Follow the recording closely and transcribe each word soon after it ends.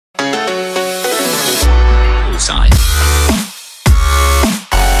time.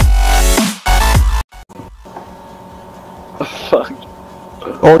 Fuck.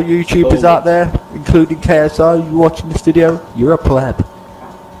 All the YouTubers out there, including KSI, you watching this video, you're a pleb.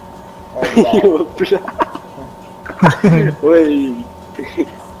 You're a pleb. Wait.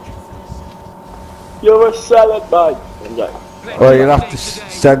 You're a salad, mate. Well, you'll have to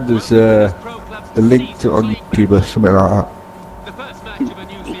send us the link to on YouTube or something like that.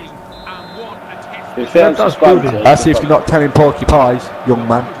 That's if you're not telling porcupines, young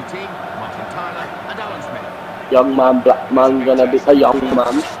man. Young man, black man, gonna be a young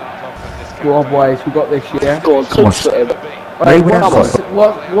man. Go on, boys, we got this, yeah? Go on, Come on. Hey,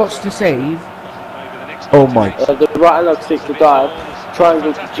 what's the save? Oh my. The right analog stick to dive.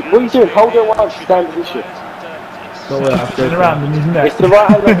 Triangle. What are you doing? Hold it while she's down position. It's the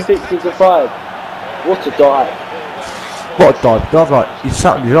right analog stick to the 5. What a dive. What a dive? Dive like, you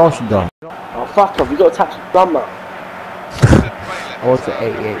sat on your arse and dive. Oh, fuck off, you got to touch the thumb now. I was at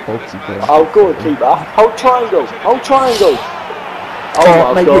 88 goalkeeper. Oh, go on, keeper. Hold triangle. Hold triangle.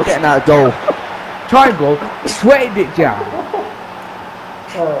 Oh, mate, you're getting out of goal. Triangle? Sweated it, Jack.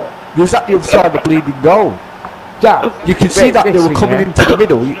 You was at the other side of the bleeding goal. Jack, You can see that they were coming into the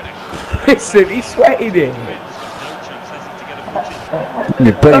middle. Listen, he sweated it.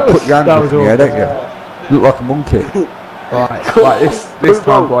 You better put your hands up in the air, don't you? You look like a monkey. Right, this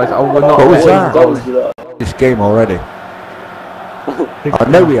time, boys, I will not What was let that? you go. This game already. I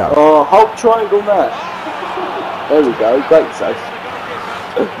know we have. Oh, hold triangle now. There we go, great save.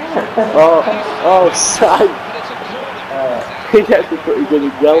 Oh, save. He'd have to put his in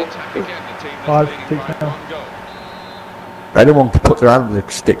his goal. 5, 6 now. Anyone can put their hand on the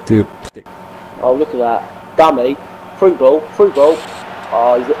stick to. Oh, look at that. Dummy. Free ball.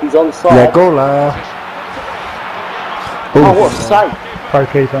 Oh, he's on the side. Yeah, goal. Oh, what a save. Pro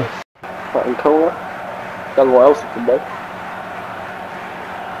keeper. Fucking corner. Don't know what else he can do.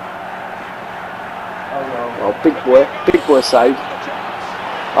 Oh, big boy save.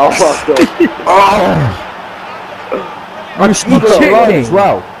 Oh my god. You stood on the line as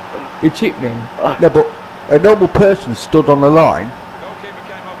well. You chipped me. Yeah, but a normal person stood on the line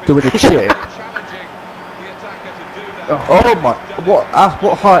doing a chip. Oh my! What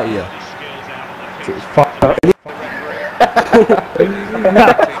height are you? It's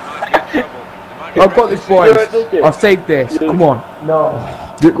I've got this, boys. I've saved this. Come on. No.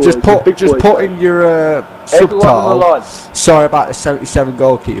 Just put in your subtitle. Sorry about the 77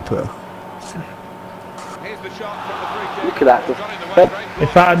 goalkeeper. Look at that.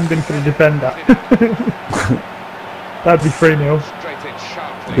 If that hadn't been for the defender, that'd be 3-0.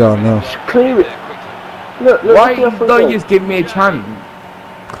 Yeah, no. Clear it. Look, Why don't you just give me a chance?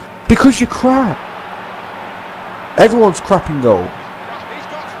 Because you're crap. Everyone's crap in goal.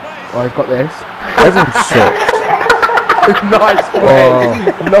 Oh, I've got this. Everyone's shit. Nice play.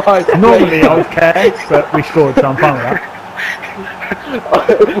 Nice. Normally I would care, but we scored, so I'm fine with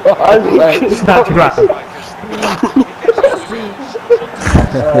that. Snatch back.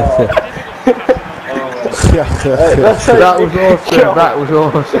 That was awesome. That was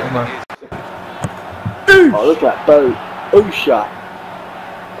awesome, man. Oh, look at that boat. Oh, shot.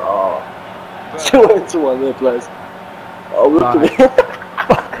 Oh. 2-1 there, players. Oh, look at it.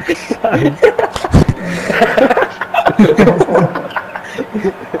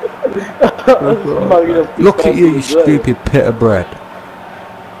 Look at you, you stupid pit of bread.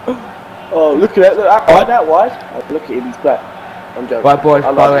 Oh, look at that. Look, that wide. Oh, look at him, he's back. I'm joking. Right, boys,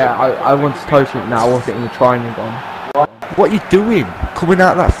 by the way, I want to tell you something now. I wasn't in the triangle on. What are you doing? Coming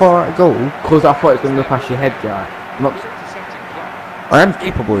out that far out of goal? Because I thought it was going to go past your head, Jack. I am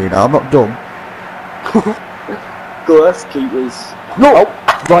capable, you know, I'm not dumb. Girth keepers. No! Oh.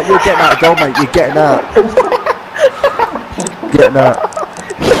 Right, you're getting out of goal, mate, you're getting out. Getting out.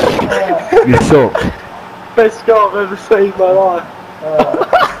 You suck. Best goal I've ever seen in my life.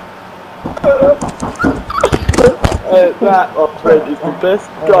 That, my friend, is the best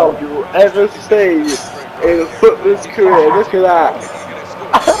goal you will ever see in a footballer's career. Look at that.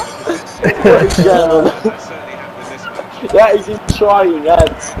 That is his trying,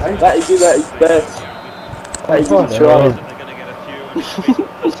 lads. That is him at his best. That is his trying.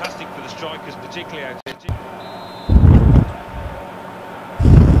 Fantastic for the strikers, particularly out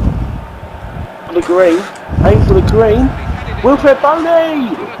For the green. Aim for the green. Wilfred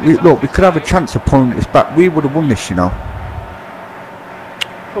Boney! Look, we could have a chance of pulling this back. We would have won this, you know.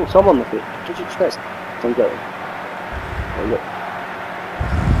 Oh, someone on the pitch. What did you expect? I'm going. Oh, look.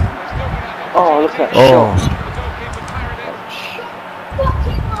 Oh, look at that shot.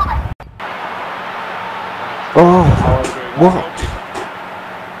 Oh, what?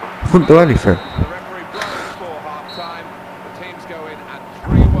 Couldn't do anything.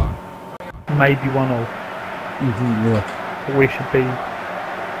 maybe 1-1. Yeah. But we should be.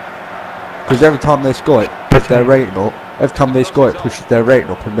 Because every time they score it, pushes their rating up. Every time they score it, pushes their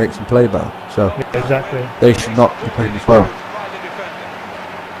rating up and makes them play better. So Yeah, exactly. they should not be playing as well.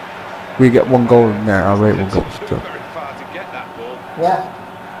 We get 1 goal in there, our rate will go up. So. Yeah.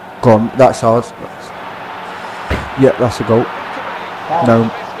 Go on, that's ours. Yeah, that's a goal. No.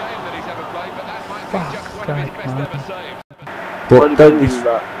 But don't be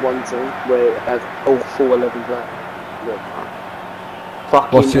that one team where it has all 4 11 players. Yeah.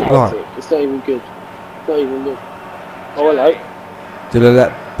 Fucking what's it like? It's not even good. It's not even good. Oh, hello. Did they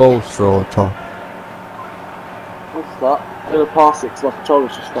let balls through on top? What's that? I'm gonna pass it because my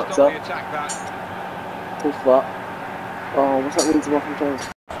controller's just fucked up. What's that? Oh, what's that mean to my controller?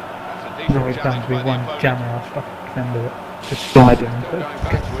 There's always bound to be one jammer after the end of it. Just sliding and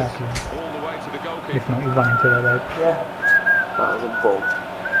get tackling. If not, you run into their leg. Yeah. That was a ball.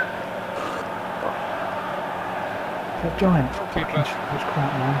 That giant fucking was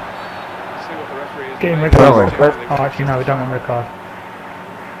crap, man. Get him red Oh, card. wait. Oh, actually, no, we don't want red card.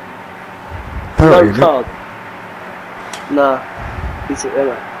 No Penalty, card. Nah. He's it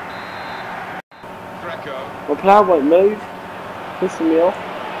there. My player won't move. Pissing me off.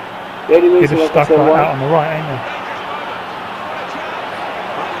 The only You're reason just I stuck can right say out on the right, ain't you?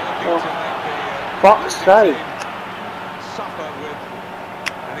 Oh. Fuck's sake. Suffer with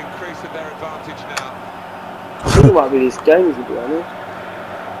an increase of their advantage now. I think it might be these games, to be honest.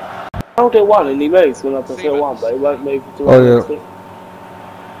 I'll do 1 and he moves when I press L1, but he won't move to Oh, yeah. stick.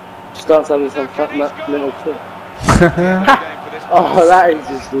 Starts having some fat little kick. Oh, that is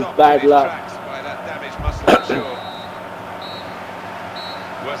just bad luck.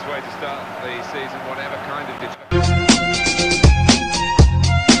 Worst way to start the season, whatever kind of